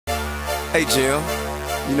Hey Jill,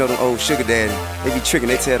 you know them old sugar daddy, they be tricking,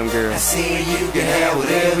 they tell them girls, I said you can have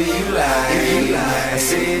whatever you like. I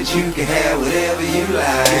said you can have whatever you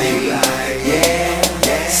like.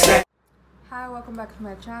 Yeah. Hi, welcome back to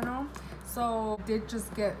my channel. So I did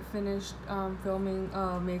just get finished filming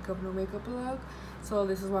a makeup no makeup look. So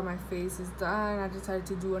this is why my face is done. I decided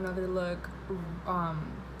to do another look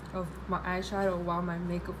of my eyeshadow while my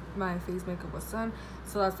face makeup was done.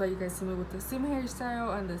 So that's why you guys see me with the same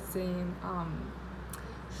hairstyle and the same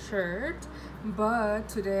shirt. But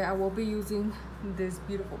today I will be using this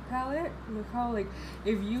beautiful palette. Look how, like,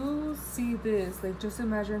 if you see this, like, just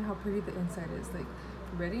imagine how pretty the inside is. Like,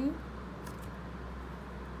 ready?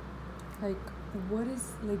 Like, what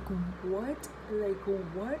is, like, what?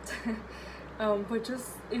 But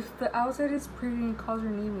just, if the outside is pretty and calls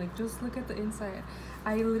your name, like, just look at the inside.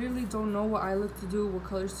 I literally don't know what eye look to do, what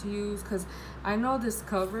colors to use, because I know this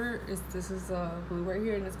is blue right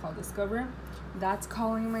here, and it's called Discover. That's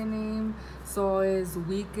calling my name. So is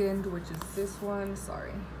Weekend, which is this one,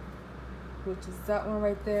 which is that one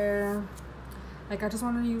right there. Like, I just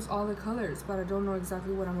want to use all the colors, but I don't know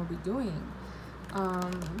exactly what I'm gonna be doing.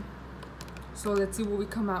 So let's see what we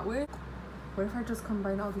come out with. What if I just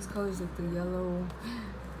combine all these colors, like the yellow?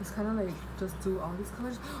 It's kind of like just do all these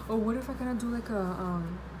colors. Or what if I kind of do like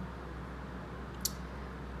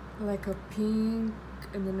a pink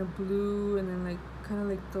and then a blue and then like kind of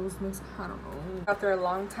like those mix. I don't know. After a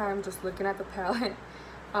long time just looking at the palette,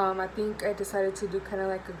 I think I decided to do kind of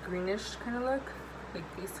like a greenish kind of look, like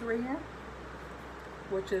these two right here,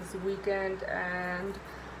 which is Weekend and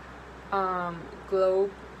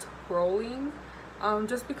Globetrotting.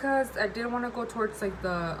 Just because I didn't want to go towards like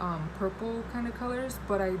the purple kind of colors,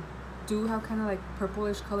 but I do have kind of like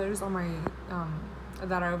purplish colors on my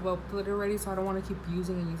that I've uploaded already, so I don't want to keep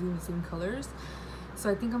using the same colors.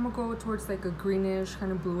 So I think I'm gonna go towards like a greenish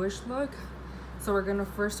kind of bluish look. So we're gonna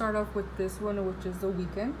first start off with this one, which is the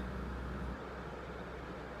Weekend,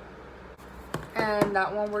 and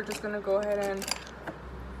that one we're just gonna go ahead and,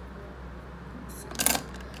 let's see.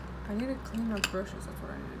 I need to clean up brushes. That's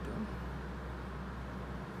what I need to do.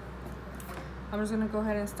 I'm just gonna go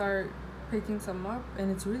ahead and start picking some up, and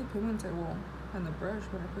it's really pigmented, well, on the brush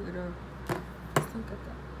when I pick it up. Just look at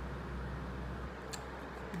that.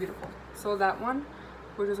 Beautiful. So that one,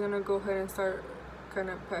 we're just gonna go ahead and start kind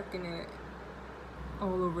of packing it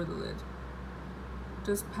all over the lid.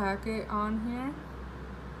 Just pack it on here.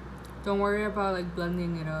 Don't worry about like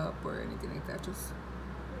blending it up or anything like that. Just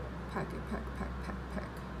pack it, pack.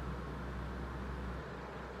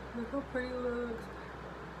 Look how pretty it looks.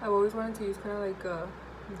 I've always wanted to use kind of like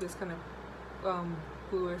this kind of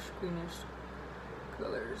bluish, greenish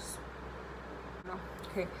colors.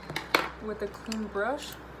 Okay, with a clean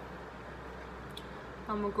brush,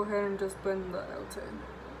 I'm gonna go ahead and just blend the outside,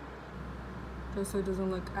 just so it doesn't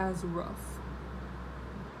look as rough.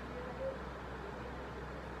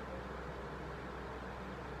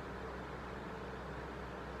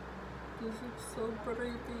 This looks so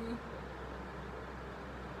pretty.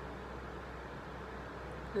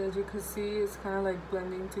 As you can see, it's kind of like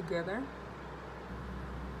blending together.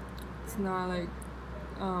 It's not like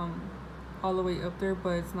all the way up there,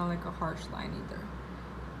 but it's not like a harsh line either.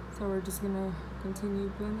 So we're just gonna continue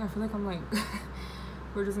blending. I feel like I'm like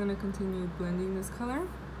we're just gonna continue blending this color.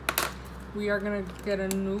 We are gonna get a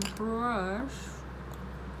new brush,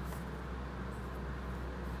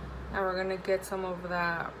 and we're gonna get some of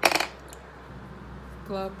that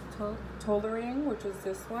globetrotting, which is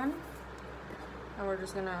this one. And we're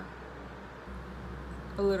just gonna,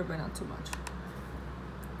 a little bit, not too much.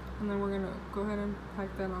 And then we're gonna go ahead and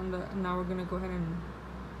pack that on the, now we're gonna go ahead and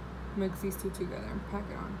mix these two together and pack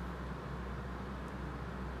it on.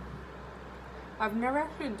 I've never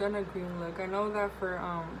actually done a green look. I know that for,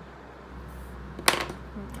 hold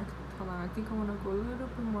on, I think I wanna go a little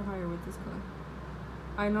bit more higher with this color.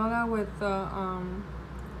 I know that with the,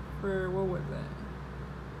 for, what was it?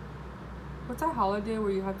 What's that holiday where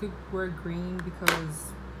you have to wear green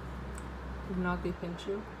because if not they pinch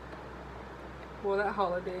you? Well, that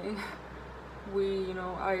holiday,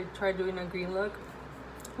 I tried doing a green look,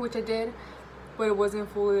 which I did, but it wasn't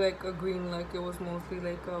fully like a green look. It was mostly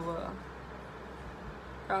like of a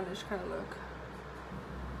brownish kind of look.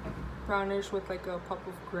 Brownish with like a pop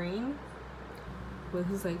of green, but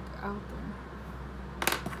this is like out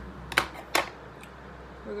there.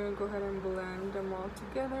 We're gonna go ahead and blend them all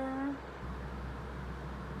together.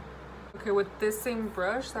 Okay, with this same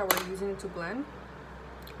brush that we're using to blend,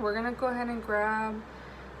 we're gonna go ahead and grab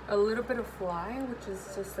a little bit of Fly, which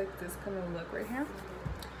is just like this kind of look right here,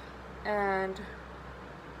 and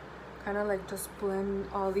kind of like just blend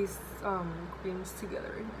all these greens together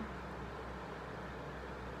right here.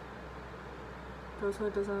 so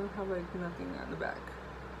it doesn't have like nothing on the back.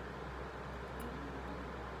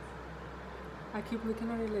 I keep looking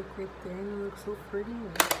at it like right there and it looks so pretty.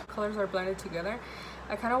 Colors are blended together.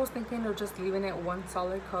 I kind of was thinking of just leaving it one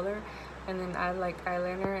solid color and then add like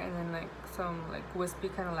eyeliner and then like some like wispy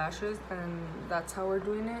kind of lashes, and that's how we're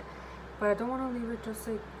doing it. But I don't want to leave it just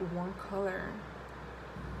like one color.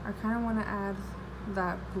 I kind of want to add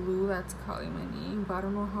that blue that's calling my name, but I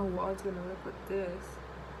don't know how well it's gonna look with this.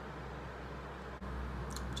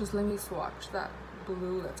 Just let me swatch that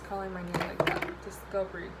blue that's calling my name like that.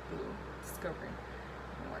 Discovery blue. Discovery.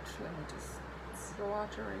 Watch, let me just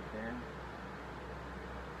swatch it right here.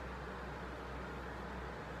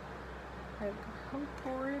 Like, how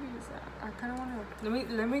pretty is that? I kind of want to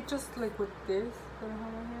let me just like with this that I have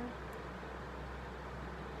on here.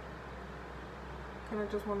 Kind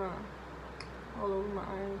of just want to all over my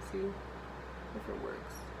eye and see if it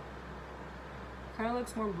works. Kind of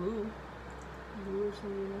looks more blue, bluish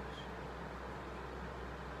and greenish.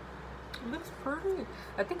 It looks pretty.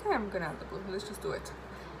 I think I am gonna add the blue. Let's just do it.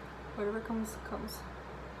 Whatever comes, comes.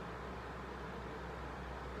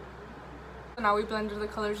 So now we blended the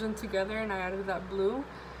colors in together and I added that blue.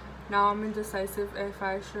 Now I'm indecisive if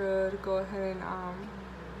I should go ahead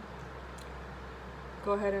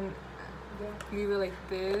and leave it like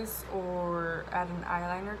this or add an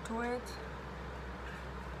eyeliner to it.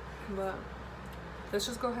 But let's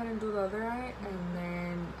just go ahead and do the other eye, and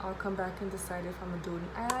then I'll come back and decide if I'm gonna do an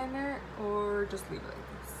eyeliner or just leave it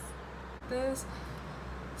like this.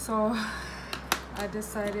 So I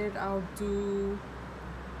decided I'll do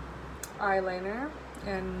eyeliner,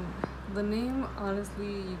 and the name,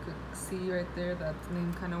 honestly, you could see right there that the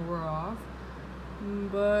name kind of wore off,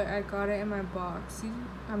 but I got it in my boxy,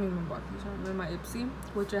 in my Ipsy,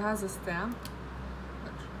 which it has a stamp,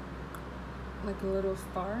 like a little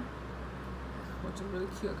star, which is really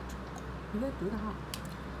cute. You gotta do that.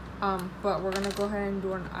 But we're gonna go ahead and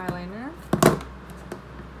do an eyeliner.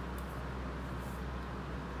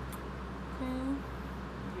 Okay.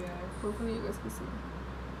 Yes. Hopefully you guys can see.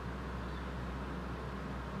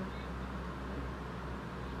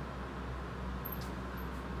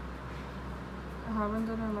 I haven't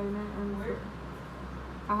done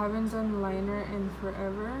liner in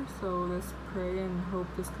forever, so let's pray and hope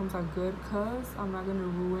this comes out good, cause I'm not gonna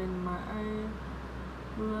ruin my eye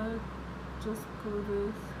look just for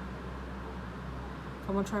this. So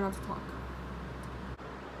I'm gonna try not to talk.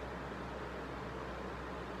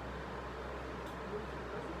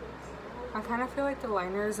 I kind of feel like the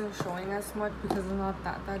liner isn't showing as much because it's not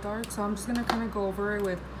that dark, so I'm just gonna kind of go over it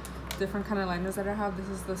with different kind of liners that I have. This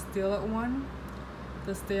is the Steal It one,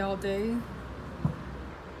 the Stay All Day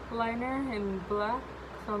liner in black.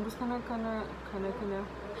 So I'm just gonna kind of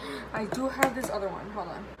I do have this other one, hold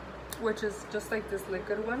on, which is just like this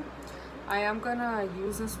liquid one. I am gonna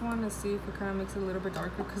use this one to see if it kind of makes it a little bit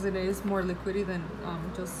darker, because it is more liquidy than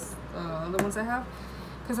just the ones I have,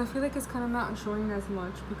 because I feel like it's kind of not showing as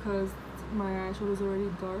much because my eyeshadow is already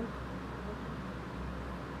dark.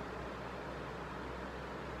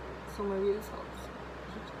 So maybe this helps.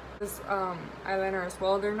 This eyeliner as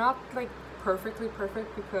well, they're not like perfectly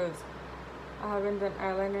perfect because I haven't done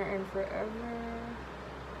eyeliner in forever.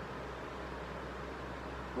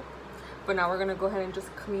 But now we're gonna go ahead and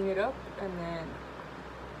just clean it up and then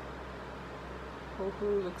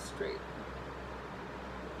hopefully it looks straight.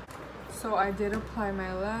 So I did apply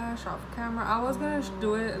my lash off camera. I was gonna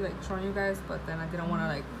do it like showing you guys, but then I didn't want to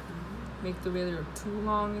like make the video too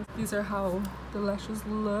long. These are how the lashes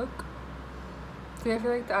look. See, I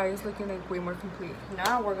feel like the eye is looking like way more complete.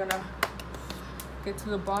 Now we're gonna get to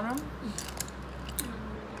the bottom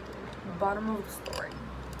of the story.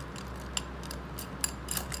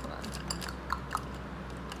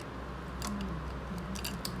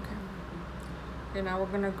 Okay, now we're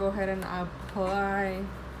gonna go ahead and apply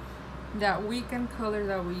that weekend color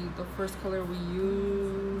that the first color we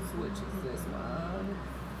use, which is this one.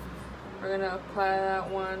 We're gonna apply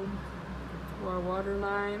that one to our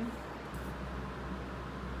waterline.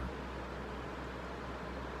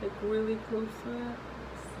 Like really close to it.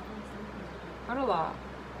 Not a lot,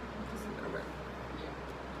 just a little bit.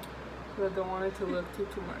 Because I don't want it to look too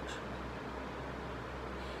much.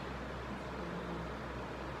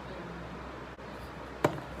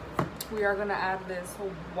 We are gonna add this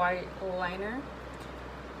white liner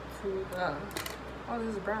to the, oh,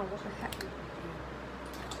 this is brown, what the heck?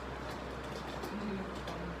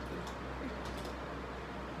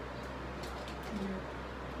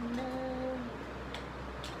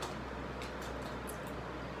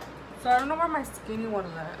 So I don't know where my skinny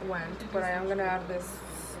one went, but I am gonna add this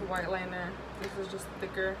white liner. This is just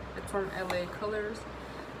thicker. It's from LA Colors.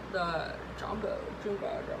 the jumbo,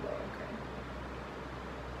 okay.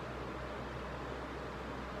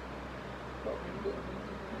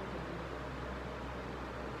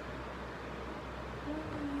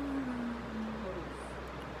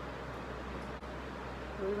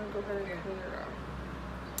 We're gonna go ahead and clean it out.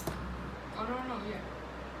 Oh no, yeah.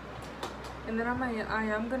 And then I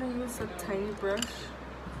am gonna use a tiny brush,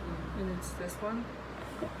 and it's this one.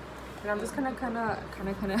 And I'm just gonna kind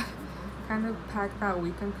of pack that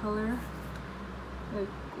weekend color like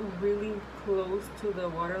really close to the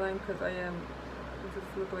waterline, because it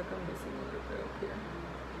just look like I'm missing a little bit up here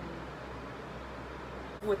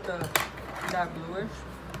with that bluish,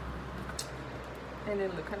 and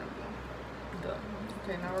it look kind of blue. Duh.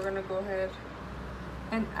 Okay, now we're gonna go ahead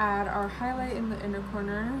and add our highlight in the inner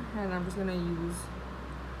corner, and I'm just gonna use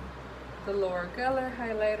the Laura Geller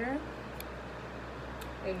highlighter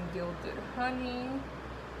in Gilded Honey.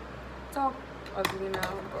 It's all ugly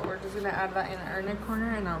now, but we're just gonna add that in our inner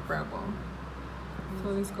corner and our brow bone. So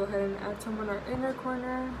let's go ahead and add some in our inner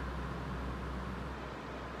corner.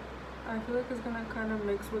 I feel like it's gonna kind of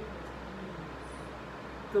mix with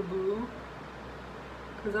the blue,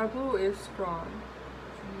 because that blue is strong.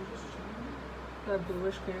 That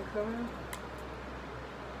bluish green color. I'm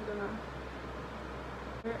gonna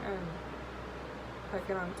and pack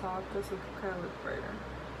it on top just so it can kind of look brighter.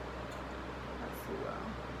 That's well.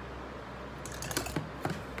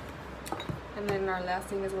 And then our last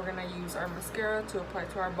thing is we're gonna use our mascara to apply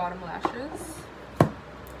to our bottom lashes,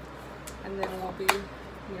 and then we'll be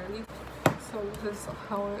nearly. So this is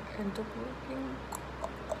how it ends up looking.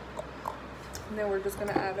 And then we're just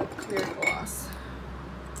gonna add a clear gloss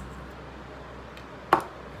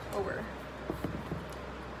over.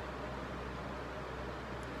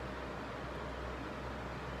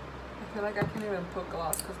 I feel like I can't even put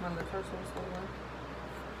gloss because my lips are so swollen.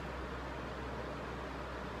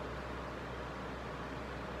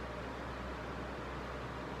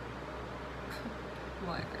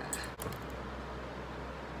 Like that.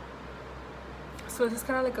 So this is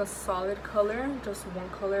kind of like a solid color, just one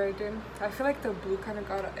color I did. I feel like the blue kind of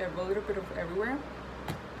got a little bit of everywhere,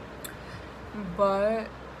 but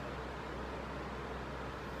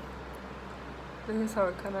this is how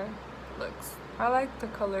it kind of looks. I like the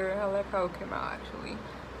color. I like how it came out actually.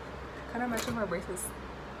 Kind of matching my bracelets.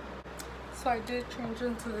 So I did change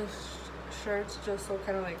into the shirts just so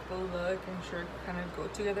kind of like the look and shirt kind of go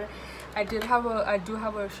together. I do have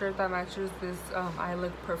a shirt that matches this eye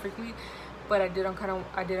look perfectly, but I didn't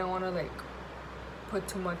want to like put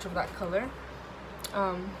too much of that color.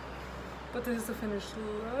 But this is the finished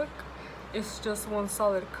look. It's just one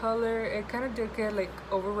solid color. It kind of did get like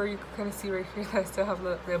over where you can kind of see right here that I still have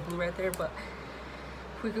the blue right there, but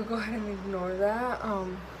we could go ahead and ignore that.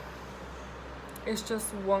 It's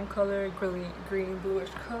just one color, green bluish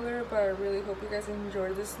color, but I really hope you guys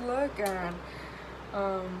enjoyed this look. And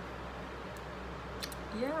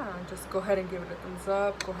yeah, just go ahead and give it a thumbs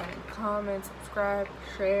up, go ahead and comment, subscribe,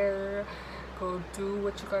 share, go do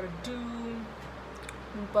what you gotta do.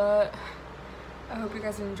 But I hope you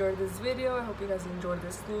guys enjoyed this video. I hope you guys enjoyed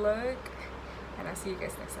this look, and I'll see you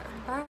guys next time. Bye.